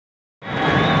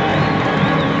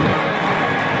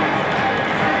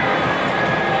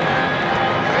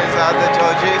at the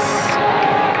judges.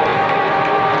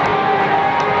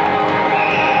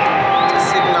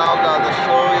 Signal that the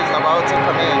show is about to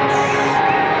commence.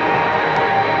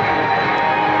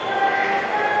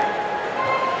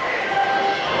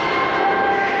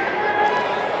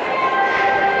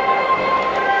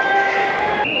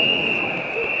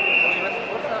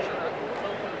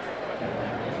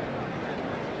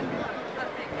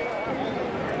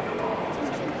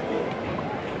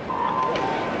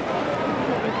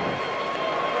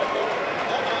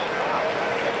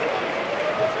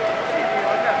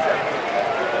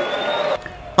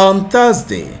 On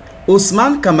Thursday,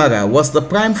 Osman Kamara was the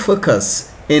prime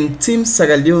focus in Team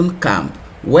Sierra Leone camp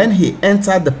when he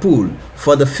entered the pool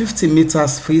for the 50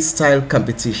 meters freestyle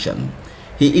competition.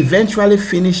 He eventually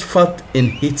finished fourth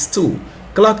in Heat 2,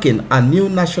 clocking a new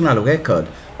national record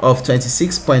of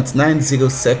 26.90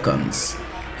 seconds.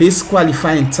 His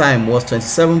qualifying time was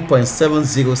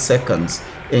 27.70 seconds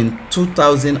in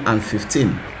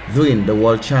 2015 during the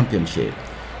World Championship.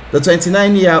 The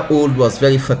 29-year-old was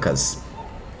very focused.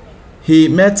 He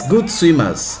met good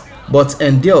swimmers but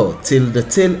endured till the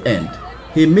tail end.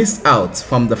 He missed out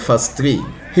from the first three.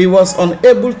 He was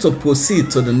unable to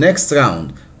proceed to the next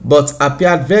round but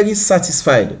appeared very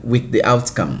satisfied with the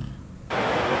outcome.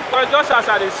 Well, just as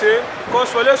I say, because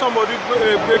for somebody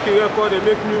break a record, they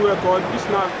make new record, this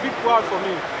is a big proud for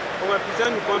me. I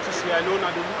represent the country Sierra Leone at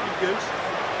the Olympic Games,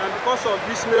 and because of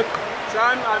this make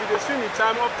time, I will swim in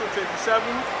time up to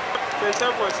 27.70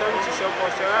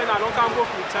 seconds. Right now, I don't can go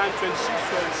with time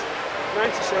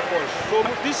 26.90 seconds. So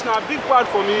this is a big part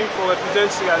for me for representing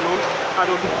Sierra Leone at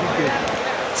the Olympic Games.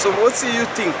 So what do you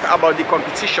think about the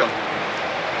competition?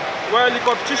 Well, the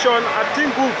competition, I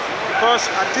think good because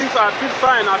I think I feel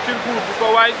fine. I feel good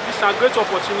because why? This is a great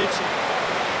opportunity.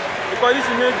 Because this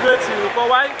is a great thing. Because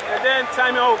why? And then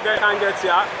time I can get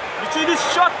here. Between this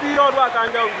short period where I can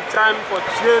get the time for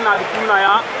training at the pool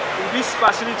now. This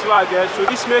facility I get, so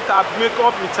this make up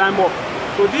the time up.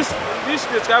 So this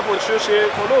the try for show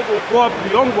for those go up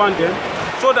the long one then,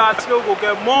 so that they will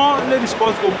get more the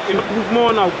sports go improve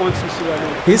more now country.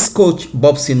 His coach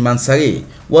Bobson Mansare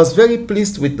was very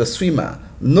pleased with the swimmer,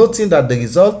 noting that the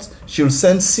result should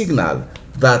send signal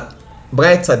that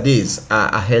brighter days are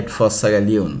ahead for Sierra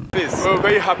Leone. We're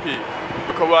very happy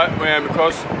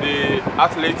because the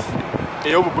athletes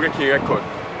they will break a record.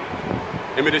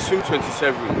 They made a swim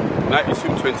 27, now he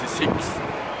swim 26,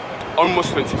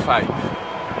 almost 25.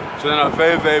 So then a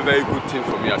very, very, very good thing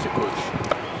for me as a coach.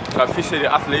 So I feel the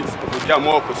athletes will get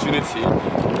more opportunity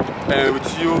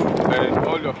with you and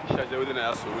all the officials within the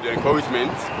also with the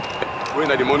encouragement,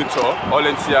 when they monitor, all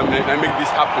NTM and make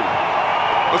this happen.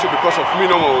 Also because of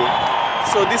me no more.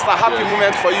 So this is a happy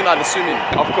moment for you now the swimming?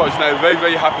 Of course, it's a very,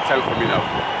 very happy time for me now.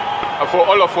 And for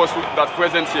all of us that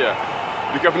present here.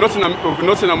 Because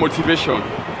not in a motivation,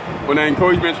 but an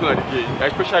encouragement from the game,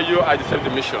 especially you, I deserve the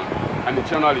mission and the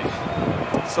journalists.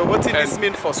 So what did this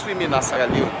mean for swimming at Sierra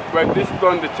Leone? Well, this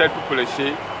done the third people they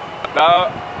say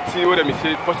that see what they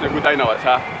say, possibly good in our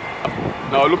time.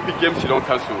 Now Olympic Games you don't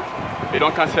cancel. They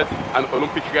don't cancel an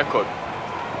Olympic record.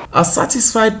 A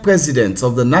satisfied president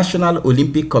of the National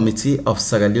Olympic Committee of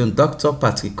Sierra Leone, Dr.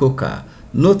 Patrick Coker,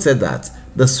 noted that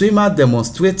the swimmer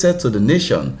demonstrated to the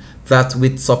nation that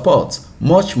with support,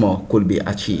 much more could be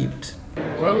achieved.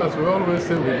 Well, as we always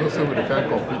say, we know so we can't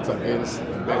compete against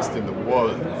the best in the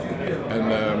world. And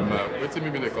waiting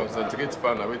maybe the concentrate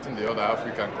span and waiting the other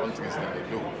African countries that they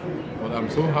do. But I'm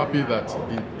so happy that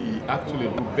he actually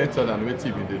do better than what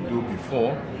they do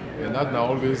before. And that now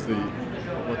always the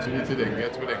opportunity they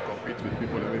get when they compete with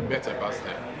people who are better past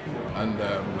them. And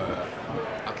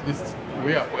at least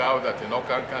we are proud that can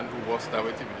do worse than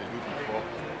what they do before.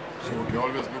 So we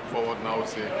always look forward now,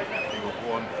 say they will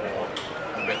go on for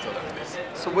better than this.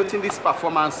 So what in this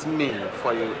performance mean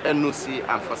for you, NOC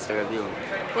and for Sierra Leone?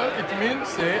 Well, it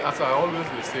means, as I always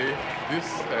say, this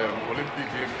Olympic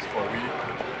Games for we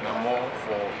now more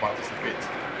for participate.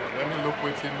 But when you look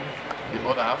within the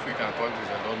other African countries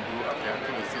that don't do, I can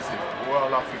actually see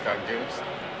World African Games,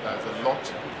 there's a lot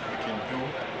we can do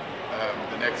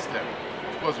the next step.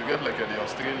 Of course, you get like the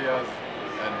Australians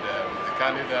and the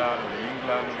Canada and the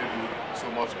England, we do so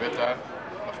much better.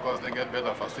 Of course, they get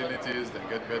better facilities, they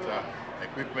get better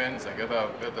equipment, they get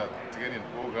better training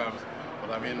programs.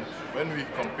 But I mean, when we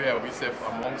compare ourselves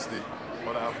amongst the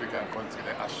other African countries,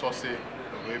 they are sure say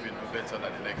we'll even do better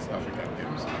than the next African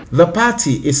Games. The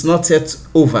party is not yet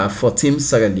over for Team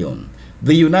Sierra Leone.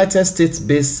 The United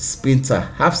States-based sprinter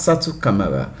Hafsatu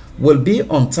Kamara will be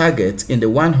on target in the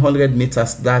 100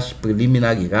 meters dash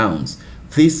preliminary rounds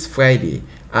this Friday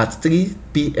at 3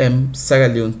 p.m. Sierra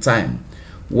Leone time,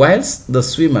 whilst the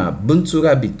swimmer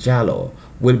Buntura Bijalo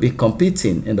will be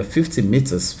competing in the 50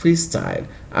 meters freestyle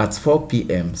at 4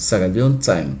 p.m. Sierra Leone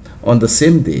time on the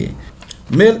same day.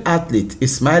 Male athlete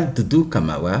Ismail Deen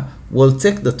Kamara will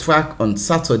take the track on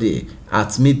Saturday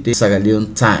at midday Sierra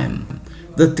Leone time.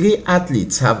 The three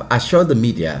athletes have assured the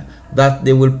media that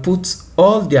they will put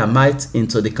all their might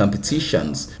into the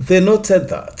competitions. They noted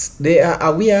that they are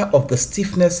aware of the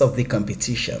stiffness of the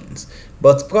competitions,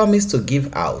 but promise to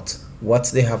give out what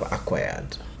they have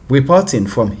acquired. Reporting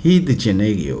from Rio de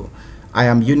Janeiro, I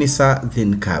am Unisa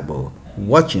Deen Kargbo,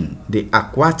 watching the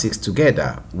aquatics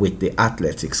together with the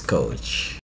athletics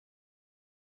coach.